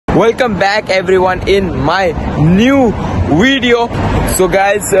Welcome back everyone in my new video. So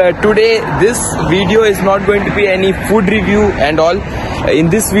guys, today this video is not going to be any food review and all. In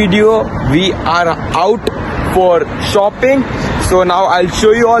this video we are out for shopping. So now I'll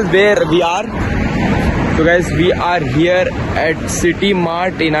show you all where we are. So guys, we are here at City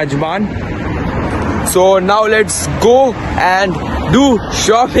Mart in Ajman. So now let's go and do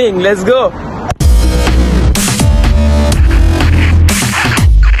shopping. Let's go.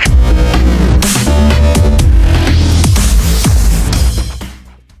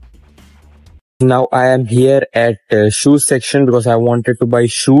 Now I am here at shoes section because I wanted to buy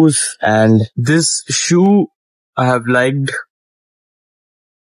shoes, and this shoe I have liked.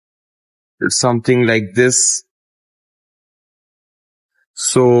 It's something like this.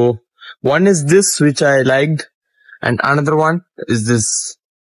 So one is this which I liked and another one is this,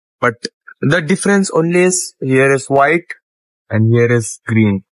 but the difference only is here is white and here is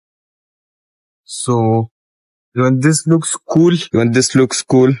green. So even this looks cool, even this looks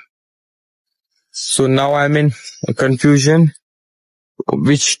cool. So now I'm in confusion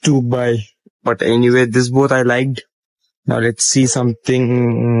which to buy, but anyway this both I liked. Now let's see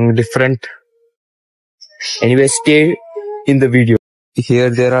something different. Anyway, stay in the video. Here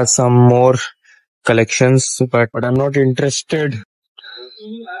there are some more collections, but I'm not interested.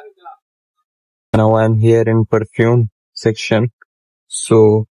 Now I'm here in perfume section.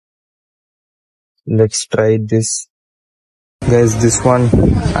 So let's try this. Guys, this one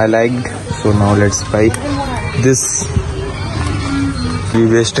I liked. So now let's buy this. We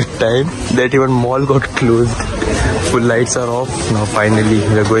wasted time. That even mall got closed. Full lights are off. Now finally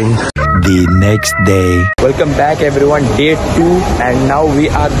we are going. The next day. Welcome back everyone, day 2, and now we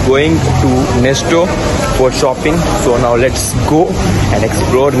are going to Nesto for shopping. So now let's go and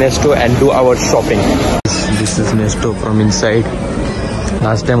explore Nesto and do our shopping. This is Nesto from inside.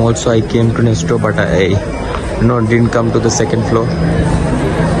 Last time also I came to Nesto, but I didn't come to the second floor.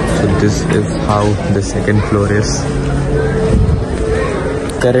 So this is how the second floor is.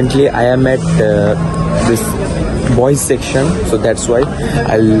 Currently I am at this boys section, so that's why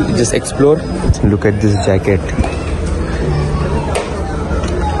I'll just explore. Look at this jacket.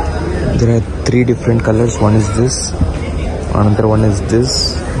 There are 3 different colors. One is this, another one is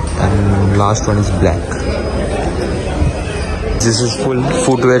this, and last one is black. This is full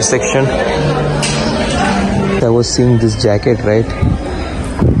footwear section. I was seeing this jacket, right?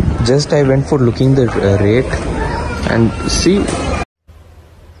 Just I went for looking the rate and see.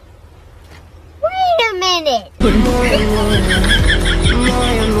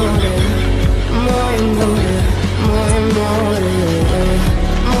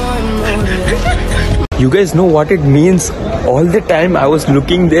 You guys know what it means? All the time I was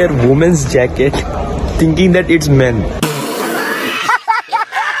looking their women's jacket thinking that it's men.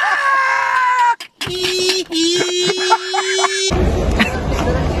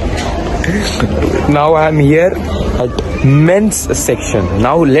 Now I'm here at men's section.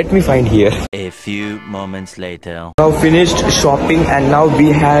 Now let me find here. A few moments later. Now finished shopping, and now we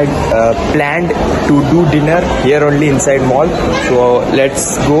had planned to do dinner here only inside mall. So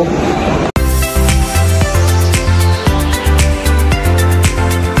let's go.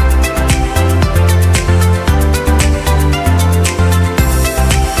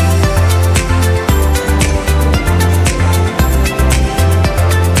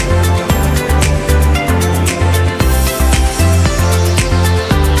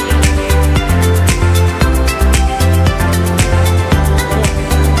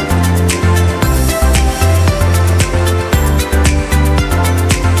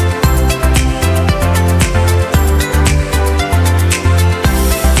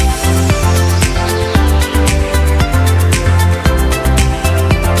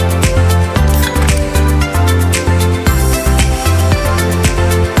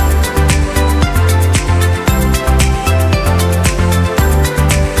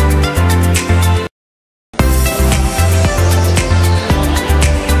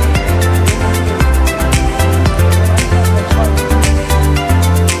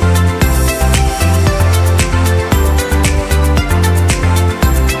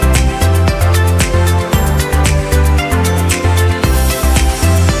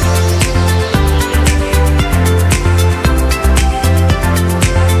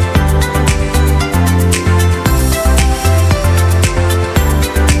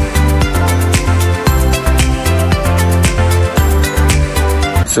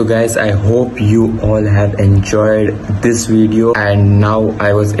 So guys, I hope you all have enjoyed this video, and now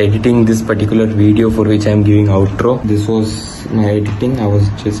I was editing this particular video for which I'm giving outro. This was my editing. I was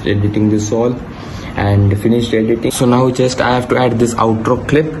just editing this all, and finished editing. So now just I have to add this outro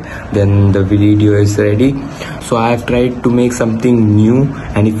clip, then the video is ready. So I have tried to make something new,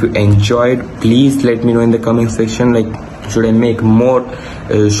 and if you enjoyed, please let me know in the comment section, like should I make more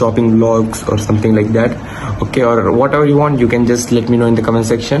shopping vlogs or something like that, okay, or whatever you want, you can just let me know in the comment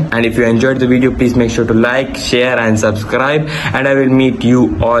section. And if you enjoyed the video, please make sure to like, share and subscribe, and I will meet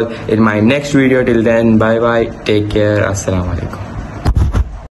you all in my next video. Till then, bye bye, take care, assalamu alaikum.